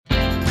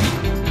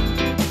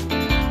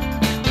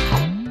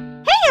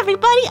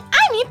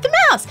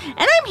Mouse, and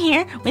I'm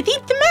here with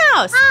Eep the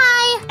Mouse.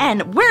 Hi.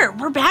 And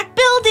we're back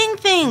building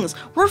things.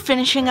 We're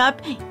finishing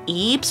up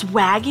Eep's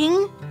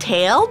wagging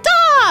tail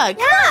dog.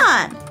 Yeah.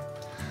 Come on.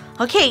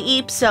 Okay,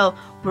 Eep, so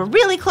we're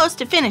really close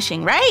to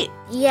finishing, right?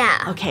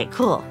 Yeah. Okay,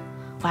 cool.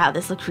 Wow,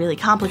 this looks really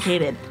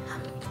complicated.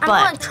 I'm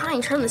going to try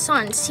and turn this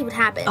on to see what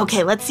happens.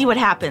 Okay, let's see what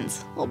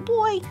happens. Oh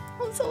boy,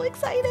 I'm so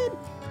excited.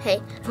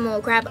 Okay, I'm going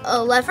to grab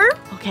a lever.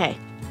 Okay,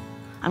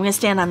 I'm going to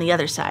stand on the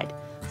other side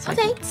so I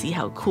Okay. can see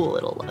how cool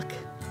it'll look.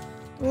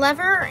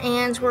 Lever,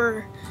 and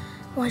we're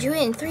going to do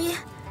it in 3,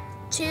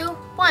 2,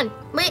 1.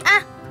 Wait,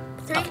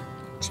 3,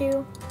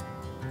 2,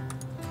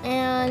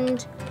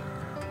 and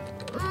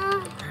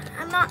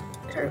I'm not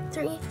sure.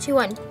 3, 2,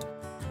 1.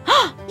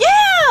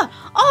 Yeah!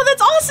 Oh,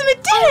 that's awesome, it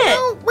did it!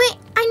 Oh, no, wait,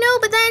 I know,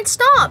 but then it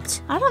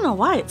stopped. I don't know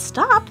why it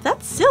stopped.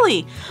 That's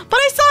silly. But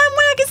I saw him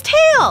wag his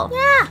tail.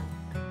 Yeah.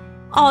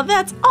 Oh,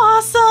 that's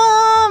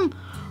awesome.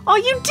 Oh,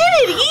 you did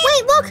it, Eep.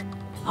 Wait, look.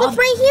 Look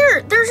right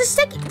here. There's a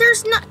sticky.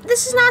 This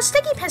is not a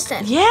sticky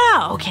piston.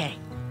 Yeah, okay.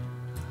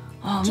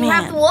 Oh, Do man. you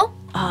have the wool?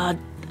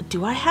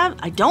 Do I have?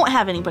 I don't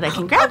have any, but I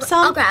can grab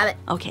some. I'll grab it.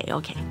 Okay.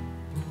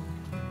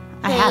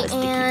 I had a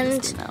sticky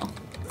and piston, though.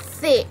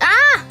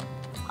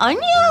 I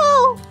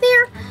know.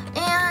 There.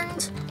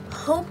 And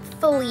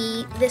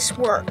hopefully this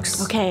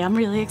works. Okay, I'm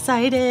really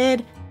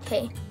excited.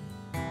 Okay.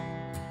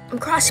 I'm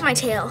crossing my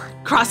tail.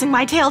 Crossing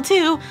my tail,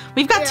 too.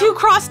 We've got Yeah. 2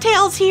 cross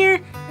tails here.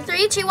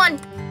 3, 2,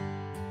 1.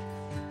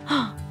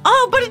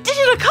 Oh, but it did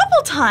it a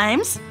couple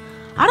times.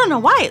 I don't know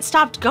why it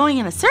stopped going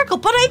in a circle,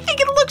 but I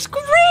think it looks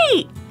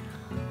great.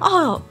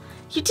 Oh,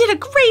 you did a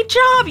great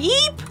job,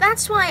 Eep.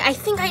 That's why. I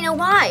think I know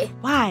why.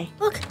 Why?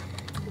 Look,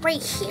 right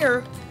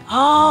here.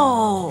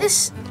 Oh.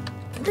 This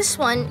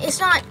one is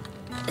not.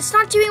 It's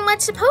not doing what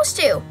it's supposed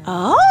to.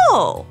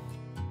 Oh.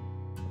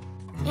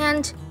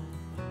 And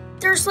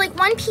there's like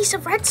one piece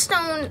of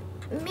redstone,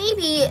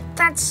 maybe,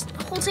 that's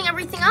holding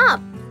everything up.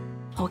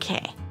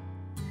 Okay.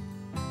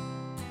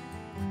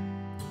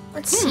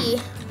 Let's see.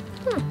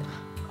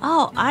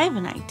 Oh, I have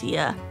an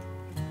idea.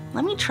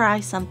 Let me try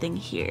something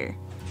here.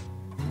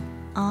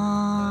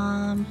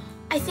 I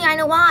think I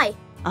know why.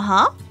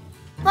 Uh-huh.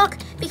 Look,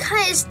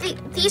 because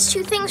these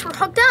 2 things were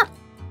hooked up.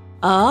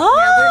 Oh.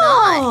 Now they're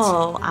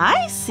not.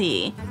 I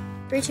see.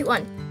 3, 2,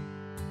 1.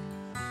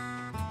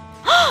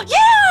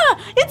 Yeah!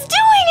 It's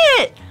doing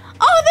it!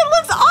 Oh, that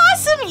looks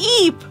awesome,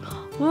 Eep!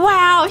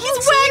 Wow,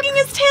 he's wagging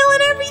his tail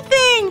and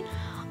everything!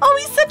 Oh,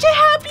 he's such a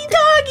happy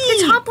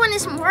doggy! The top one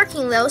isn't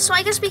working, though, so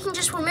I guess we can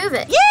just remove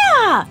it.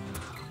 Yeah!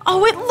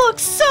 Oh, it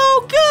looks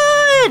so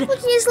good! Look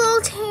at his little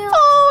tail.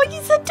 Oh,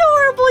 he's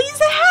adorable. He's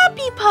a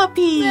happy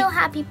puppy. Little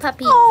happy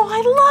puppy. Oh,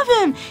 I love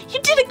him. You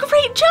did a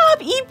great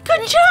job, Eep.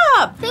 Good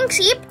job. Thanks,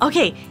 Eep.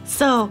 Okay,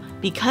 so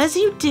because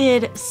you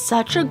did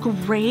such a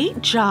great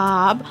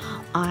job,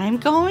 I'm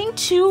going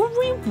to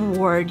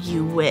reward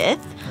you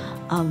with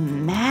a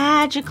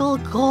magical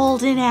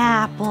golden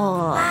apple.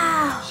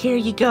 Wow. Here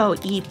you go,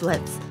 Eep.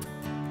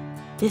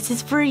 This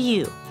is for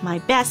you, my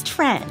best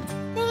friend.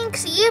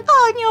 Thanks, Eep.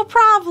 Oh, no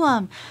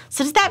problem.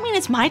 So does that mean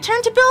it's my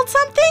turn to build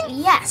something?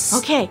 Yes.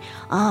 Okay,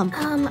 I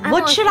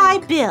what should I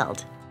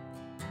build?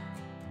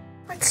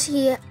 Let's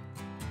see.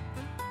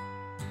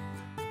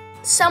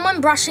 Someone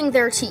brushing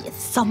their teeth.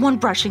 Someone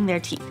brushing their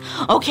teeth.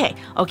 Okay,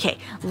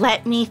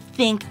 let me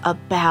think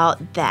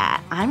about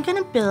that. I'm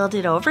gonna build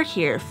it over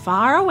here,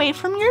 far away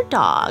from your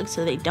dog,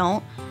 so they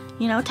don't,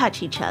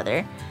 touch each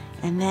other.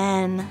 And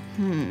then,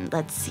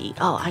 let's see.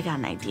 Oh, I got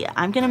an idea.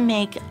 I'm gonna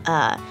make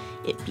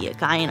it be a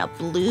guy in a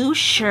blue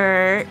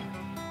shirt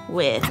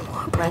with,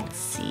 let's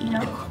see.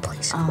 How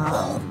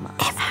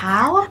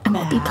about, I'm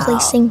gonna be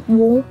placing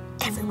wool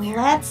everywhere.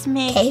 Let's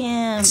make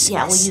him, let's do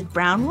we'll this. use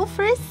brown wool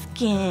for his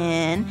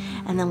skin,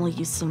 and then we'll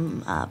use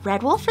some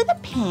red wool for the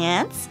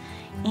pants,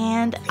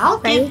 and I'll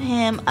give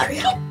him a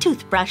pink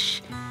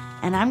toothbrush,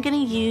 and I'm gonna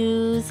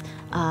use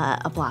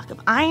a block of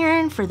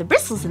iron for the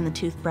bristles in the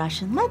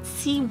toothbrush, and let's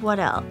see what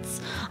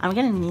else. I'm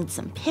gonna need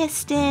some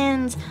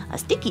pistons, a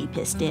sticky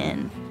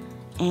piston,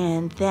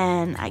 and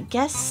then I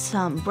guess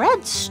some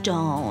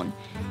redstone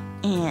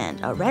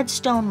and a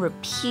redstone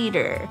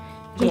repeater.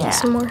 Yeah,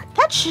 some more.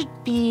 That should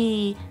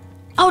be.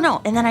 Oh no,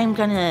 and then I'm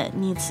gonna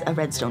need a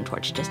redstone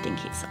torch just in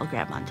case. I'll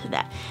grab onto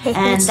that. Hey,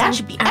 and that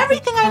should be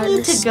everything I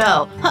need to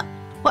go. Huh?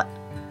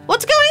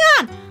 What's going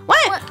on?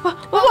 What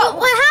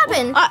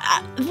happened?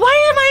 Why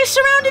am I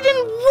surrounded in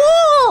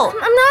wool?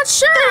 I'm not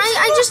sure.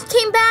 I just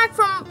came back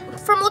from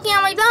looking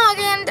at my dog,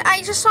 and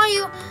I just saw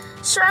you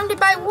surrounded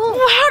by wool.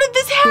 How did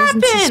this happen?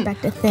 Doesn't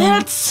suspect a thing.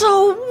 That's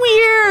so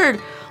weird.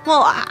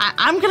 Well,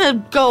 I'm gonna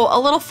go a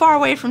little far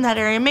away from that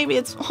area. Maybe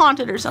it's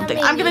haunted or something.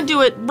 I'm gonna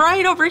do it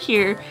right over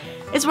here.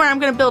 Is where I'm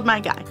gonna build my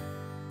guy.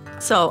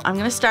 So I'm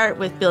gonna start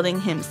with building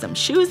him some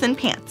shoes and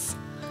pants.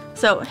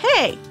 So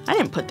hey, I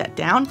didn't put that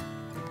down.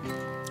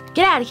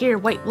 Get out of here,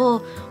 white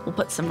wool. We'll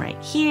put some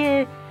right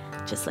here,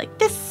 just like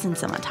this, and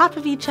some on top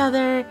of each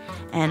other.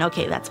 And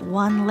okay, that's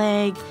one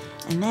leg.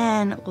 And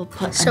then we'll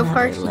put so another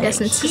far, he leg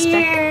doesn't here,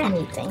 suspect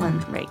anything. one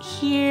right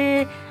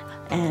here,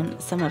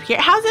 and some up here.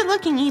 How's it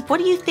looking, Eep? What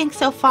do you think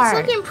so far?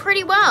 It's looking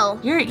pretty well.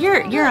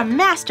 You're a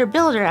master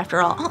builder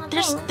after all. Oh,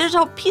 thanks. there's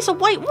a piece of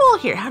white wool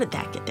here. How did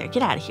that get there?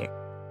 Get out of here.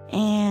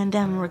 And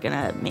then we're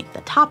gonna make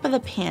the top of the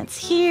pants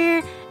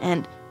here.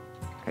 And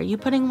are you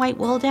putting white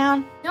wool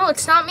down? No,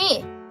 it's not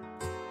me.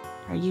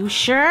 Are you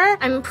sure?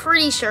 I'm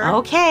pretty sure.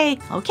 Okay,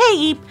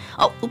 Eep.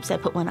 Oh, oops, I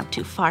put one up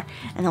too far.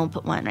 And then we'll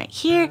put one right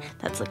here.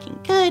 That's looking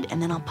good. And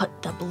then I'll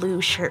put the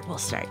blue shirt. We'll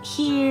start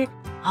here.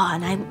 Oh,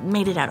 and I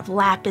made it out of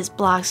lapis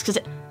blocks because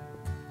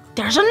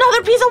there's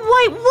another piece of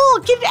white wool.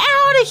 Get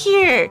out of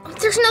here.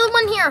 There's another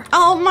one here.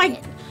 Oh,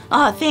 my.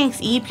 Oh, thanks,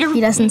 Eep. He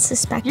doesn't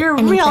suspect You're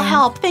anything. real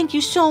help. Thank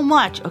you so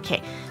much.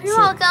 Okay. You're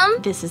welcome.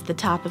 This is the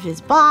top of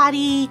his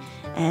body.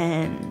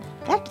 And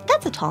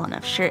that's a tall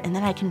enough shirt. And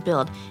then I can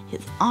build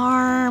his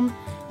arm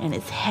and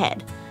his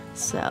head.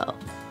 So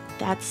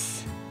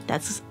that's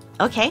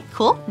okay,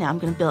 cool. Now I'm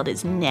gonna build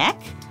his neck,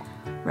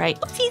 right?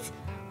 Oopsies,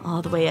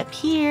 all the way up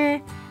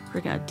here.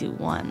 We're gonna do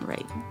one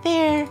right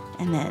there,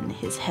 and then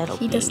his head will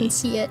be. He doesn't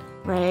see it.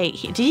 Right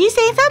here. Did you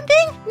say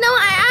something? No,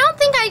 I don't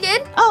think I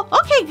did. Oh,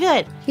 okay,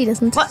 good. He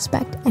doesn't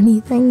suspect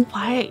anything.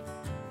 Why?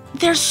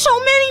 There's so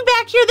many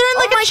back here. They're in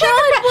like my a checker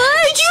God, bag.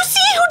 what? Did you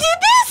see who did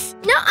this?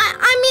 No,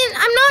 I mean,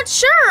 I'm not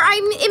sure.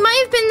 It might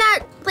have been that,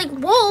 like,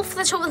 wolf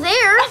that's over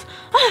there.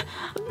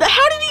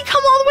 How did he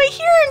come all the way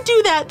here and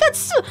do that?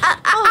 That's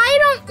I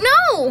don't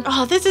know.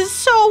 Oh, this is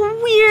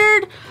so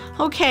weird.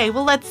 Okay,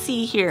 well, let's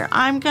see here.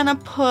 I'm gonna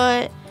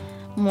put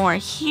more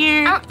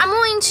here. I'm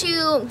going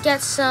to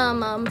get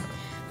some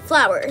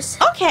flowers.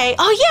 Okay.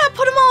 Oh, yeah,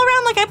 put them all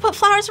around like I put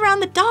flowers around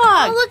the dog.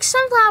 Oh, look,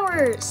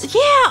 sunflowers.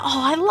 Yeah.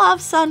 Oh, I love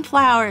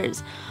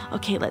sunflowers.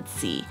 Okay, let's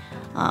see.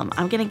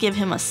 I'm gonna give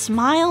him a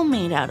smile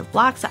made out of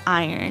blocks of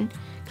iron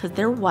because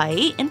they're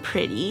white and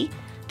pretty.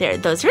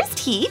 Those are his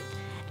teeth.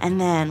 And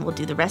then we'll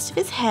do the rest of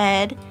his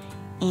head.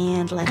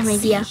 And let's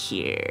see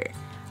here.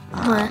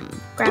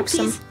 Grab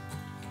some.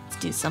 Let's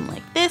do some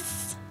like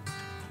this.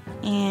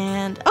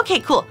 And okay,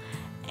 cool.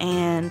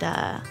 And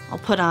I'll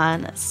put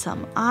on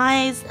some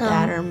eyes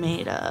that are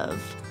made of.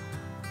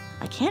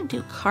 I can't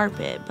do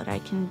carpet, but I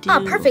can do.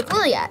 Oh, perfect.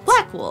 Liliat.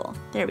 Black wool.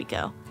 There we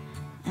go.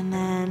 And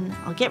then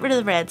I'll get rid of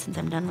the red since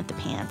I'm done with the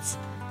pants.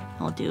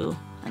 I'll do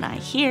an eye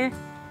here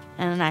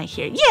and an eye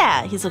here.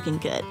 Yeah, he's looking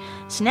good.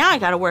 So now I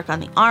got to work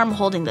on the arm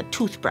holding the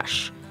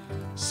toothbrush.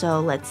 So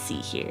let's see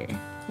here.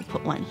 We'll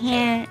put one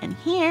here and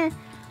here. And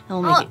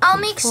we'll make I'll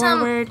make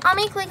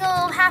like a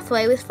little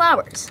pathway with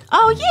flowers.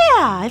 Oh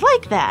yeah, I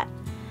like that.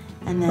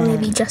 And then Or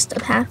maybe just a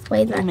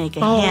pathway that we'll make a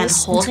hand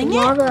holding it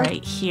lava.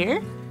 right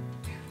here.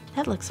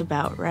 That looks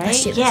about right.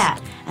 Let's do this. Yeah,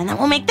 and then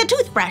we'll make the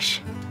toothbrush.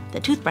 The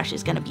toothbrush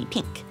is gonna be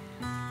pink.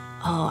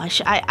 Oh,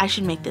 I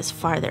should make this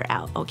farther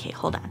out. Okay,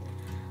 hold on.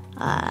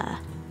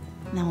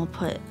 And then we'll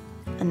put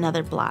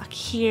another block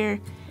here,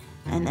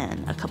 and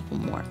then a couple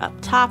more up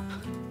top.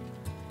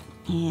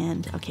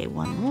 And okay,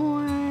 one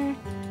more,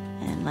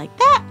 and like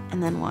that,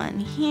 and then one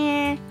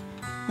here.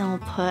 Then we'll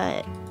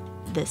put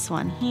this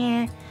one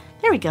here.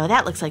 There we go.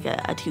 That looks like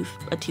a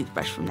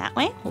toothbrush from that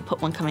way. We'll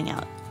put one coming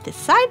out this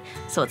side,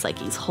 so it's like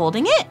he's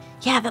holding it.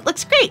 Yeah, that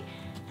looks great.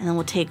 And then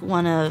we'll take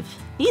one of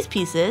these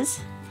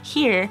pieces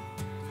here,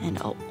 and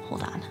oh,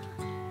 hold on.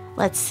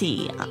 Let's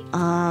see.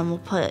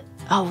 We'll put.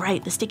 Oh,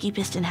 right. The sticky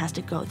piston has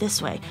to go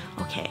this way.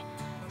 Okay.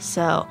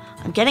 So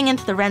I'm getting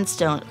into the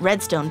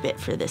redstone bit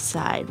for this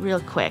side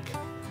real quick.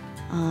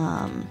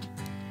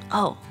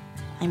 Oh,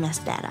 I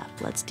messed that up.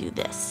 Let's do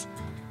this.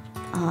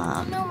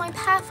 No, my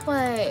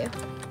pathway.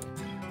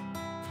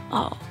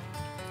 Oh.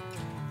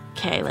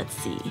 Okay, let's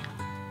see.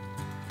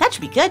 That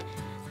should be good.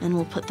 Then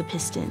we'll put the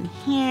piston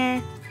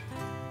here,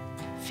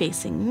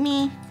 facing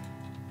me.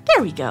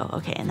 There we go.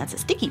 Okay, and that's a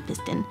sticky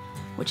piston,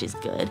 which is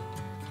good.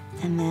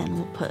 And then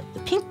we'll put the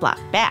pink block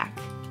back.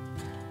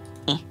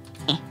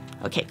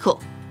 Okay,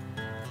 cool.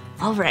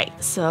 All right,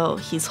 so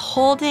he's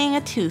holding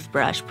a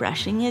toothbrush,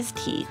 brushing his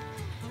teeth.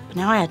 But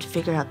now I have to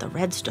figure out the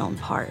redstone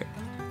part.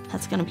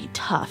 That's gonna be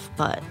tough,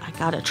 but I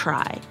gotta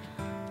try.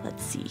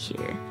 Let's see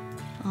here.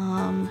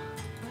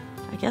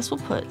 I guess we'll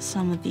put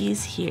some of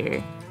these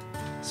here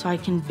so I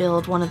can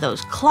build one of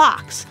those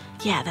clocks.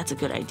 Yeah, that's a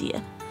good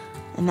idea.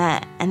 And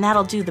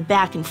that'll do the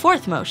back and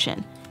forth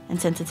motion.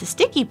 And since it's a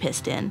sticky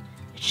piston,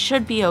 it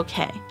should be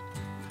okay.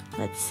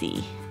 Let's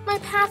see. My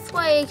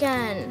pathway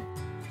again.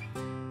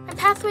 My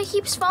pathway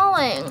keeps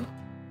falling.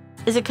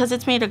 Is it because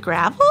it's made of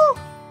gravel?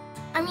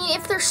 I mean,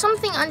 if there's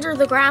something under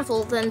the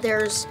gravel, then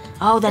there's...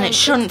 Oh, then it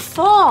shouldn't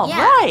fall,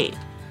 Yeah. right.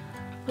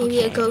 Maybe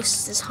Okay. a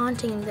ghost is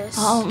haunting this.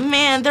 Oh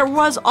man, there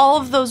was all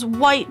of those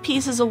white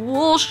pieces of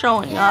wool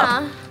showing Yeah.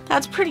 up.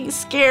 That's pretty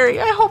scary.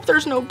 I hope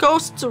there's no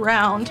ghosts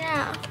around.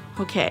 Yeah.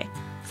 Okay,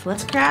 so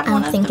let's grab I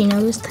one don't of think he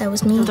knows that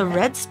was me. the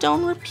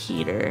redstone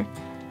repeater,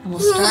 and we'll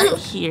start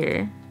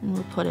here, and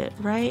we'll put it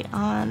right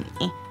on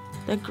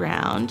the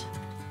ground.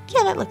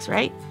 Yeah, that looks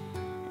right.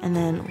 And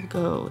then we'll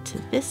go to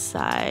this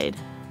side,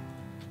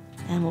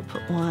 and we'll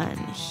put one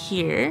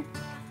here,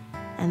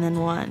 and then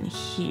one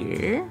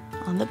here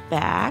on the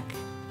back,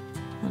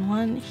 and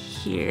one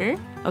here.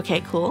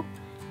 Okay, cool.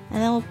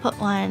 And then we'll put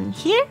one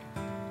here.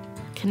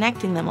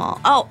 connecting them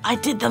all. Oh, I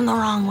did them the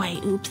wrong way.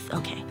 Oops.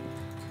 Okay.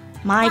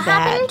 My What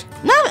bad. happened?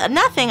 No,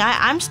 nothing.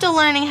 I'm still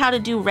learning how to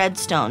do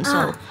redstone,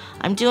 so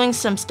I'm doing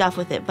some stuff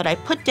with it. But I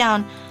put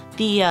down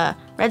the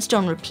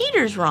redstone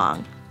repeaters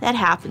wrong. That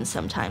happens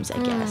sometimes,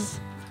 I guess.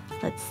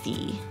 Let's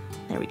see.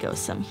 There we go.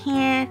 Some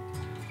here.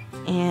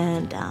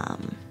 And,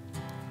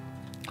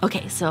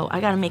 okay, so I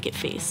gotta make it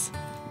face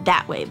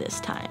that way this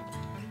time.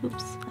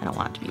 Oops, I don't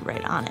want it to be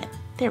right on it.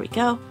 There we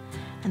go.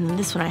 And then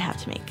this one I have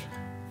to make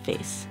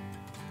face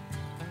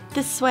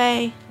this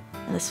way.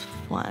 And this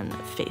one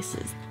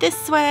faces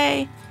this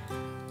way.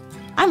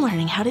 I'm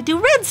learning how to do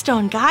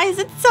redstone, guys.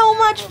 It's so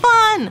much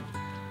fun.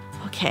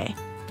 Okay.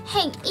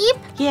 Hey, Eep,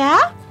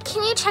 Yeah?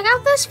 can you check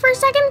out this for a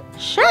second?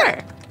 Sure.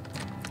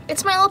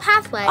 It's my little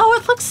pathway. Oh,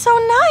 it looks so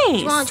nice.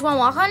 Do you want to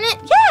walk on it?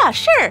 Yeah,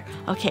 sure.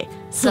 Okay,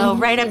 so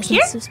right up Doesn't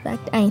here?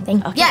 suspect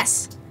anything. Okay.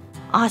 Yes.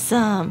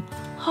 Awesome.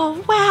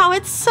 Oh, wow,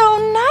 it's so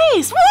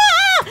nice.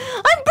 Wah!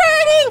 I'm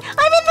burning!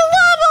 I'm in the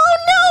lava! Oh,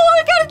 no,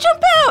 I gotta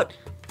jump out!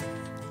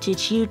 Did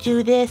you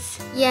do this?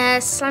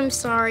 Yes, I'm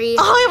sorry.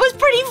 Oh, it was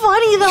pretty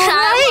funny, though, Yeah,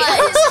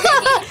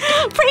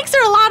 right? Pranks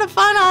are a lot of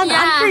fun on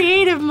Yeah.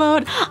 creative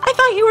mode. I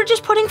thought you were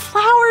just putting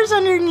flowers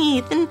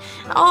underneath, and,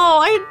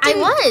 I I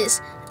didn't...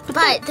 was,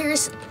 but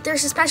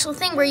there's a special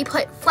thing where you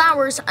put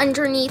flowers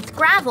underneath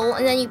gravel,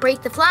 and then you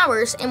break the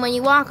flowers, and when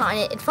you walk on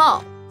it, it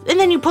falls. And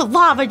then you put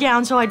lava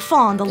down so I'd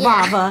fall into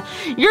lava.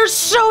 You're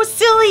so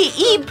silly,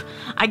 Eep.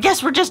 I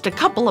guess we're just a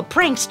couple of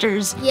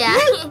pranksters. Yeah.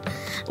 I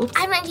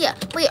have an idea.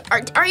 Wait,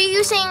 are you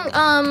using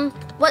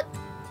what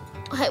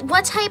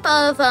type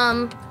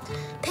of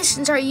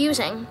pistons are you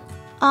using?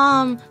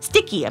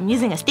 Sticky. I'm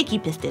using a sticky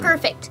piston.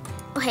 Perfect.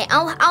 Okay,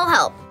 I'll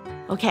help.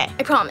 Okay.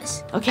 I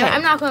promise. Okay.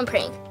 I'm not going to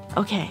prank.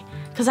 Okay.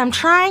 Because I'm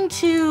trying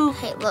to...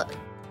 Hey, look.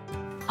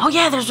 Oh,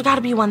 yeah, there's got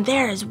to be one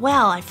there as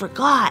well. I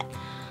forgot.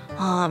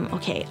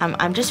 Okay,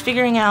 I'm just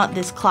figuring out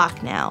this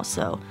clock now.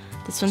 So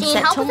this one's Can you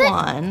set help to with it?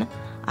 1.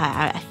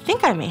 I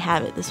think I may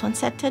have it. This one's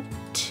set to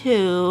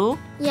 2.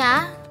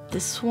 Yeah.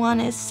 This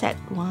one is set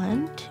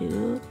 1,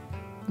 2.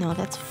 No,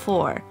 that's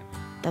 4.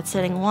 That's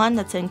setting 1,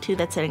 that's setting 2,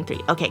 that's setting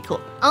 3. Okay,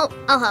 cool. I'll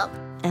help.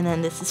 And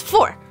then this is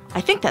 4. I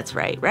think that's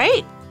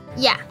right?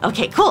 Yeah.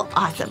 Okay, cool.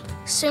 Awesome.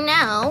 So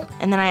now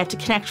And then I have to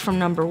connect from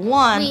number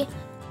 1.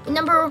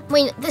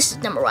 wait, this is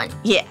number 1.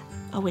 Yeah.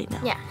 Oh, wait, no.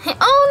 Yeah.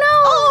 Oh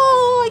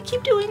Oh, I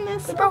keep doing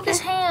this. no! He broke his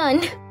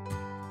hand.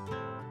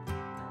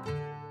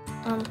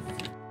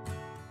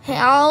 Hey,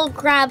 I'll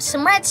grab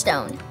some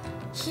redstone.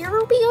 Here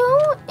we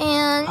go,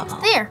 and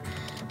there.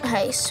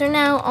 Okay, so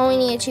now all we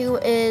need to do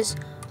is,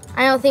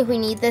 I don't think we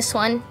need this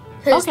one,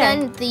 because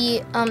then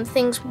the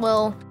things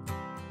will.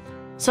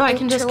 So I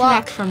can just interlock.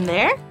 connect from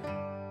there?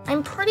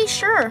 I'm pretty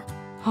sure.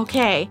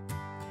 Okay.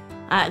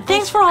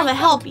 Thanks for all the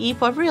help,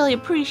 Eep. I really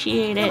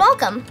appreciate it. You're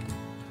welcome.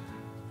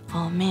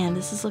 Oh, man,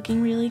 this is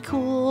looking really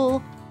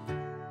cool.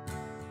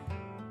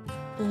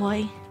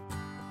 Boy.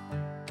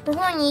 We're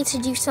going to need to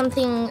do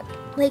something,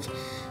 like,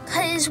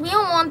 because we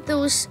don't want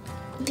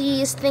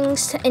these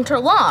things to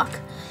interlock,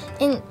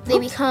 and they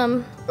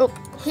become. Oh,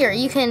 here,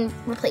 you can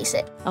replace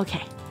it.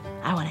 Okay.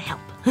 I want to help.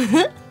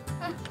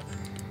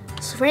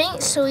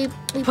 So we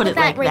put it that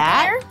like right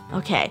that? there.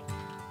 Okay.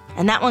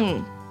 And that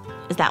one,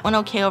 is that one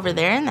okay over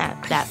there in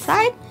that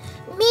side?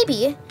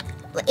 Maybe.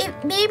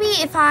 Maybe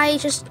if I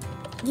just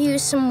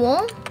use some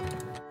wool.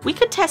 We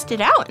could test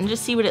it out and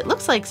just see what it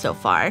looks like so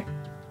far.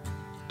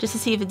 Just to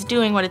see if it's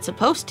doing what it's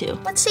supposed to.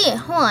 Let's see.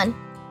 Hold on.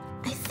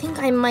 I think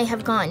I might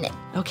have gotten it.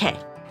 Okay.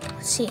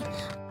 Let's see.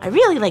 I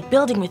really like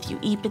building with you,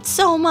 Eep. It's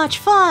so much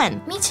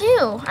fun. Me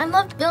too. I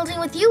love building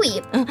with you,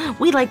 Eep.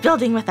 We like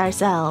building with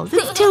ourselves.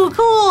 It's too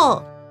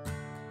cool.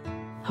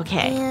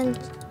 Okay. And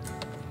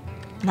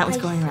that one's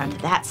going around to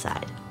that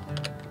side.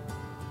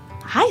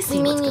 I see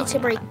we may what's need going to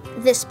break on.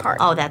 this part.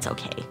 Oh, that's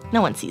okay.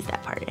 No one sees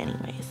that part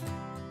anyways.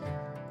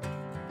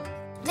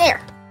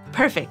 There.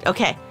 Perfect.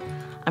 Okay.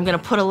 I'm going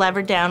to put a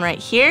lever down right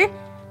here.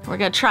 We're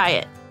going to try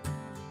it.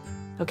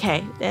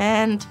 Okay.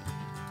 And...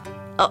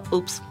 Oh,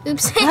 oops.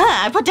 Oops.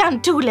 I put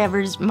down 2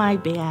 levers. My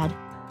bad.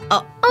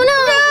 Oh.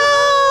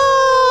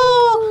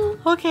 Oh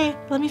No! Okay.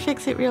 Let me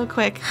fix it real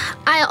quick. no!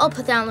 I'll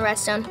put down the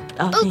redstone.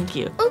 Oh, thank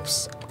you.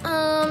 Oops.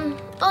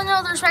 Oh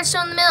no, there's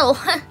redstone in the middle.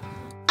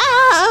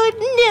 Oh,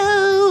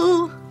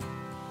 no!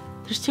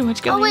 There's too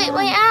much going on.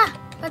 wait,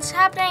 what's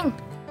happening?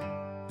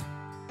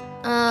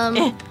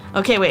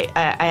 Okay, wait.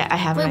 I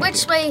have Wait, an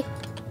which idea.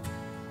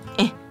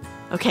 way?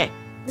 Okay.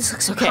 This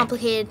looks so Okay.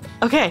 complicated.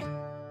 Okay.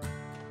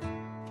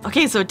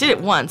 Okay, so it did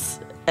it once,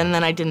 and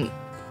then I didn't.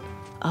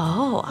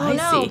 Oh, I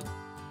no. see.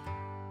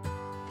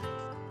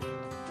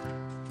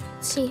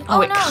 Let's see. Oh,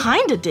 Oh it no.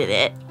 kinda did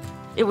it.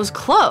 It was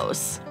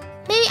close.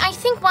 Maybe I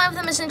think one of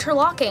them is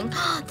interlocking.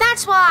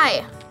 That's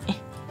why.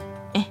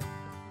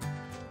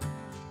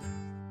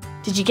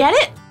 Did you get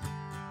it?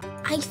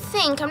 I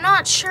think, I'm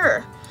not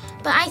sure,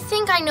 but I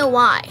think I know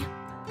why.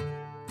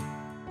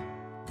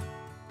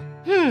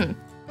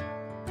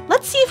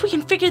 Let's see if we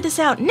can figure this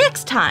out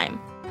next time.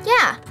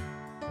 Yeah.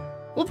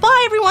 Well,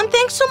 bye, everyone.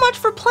 Thanks so much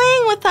for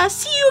playing with us.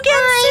 See you again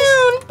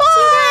soon.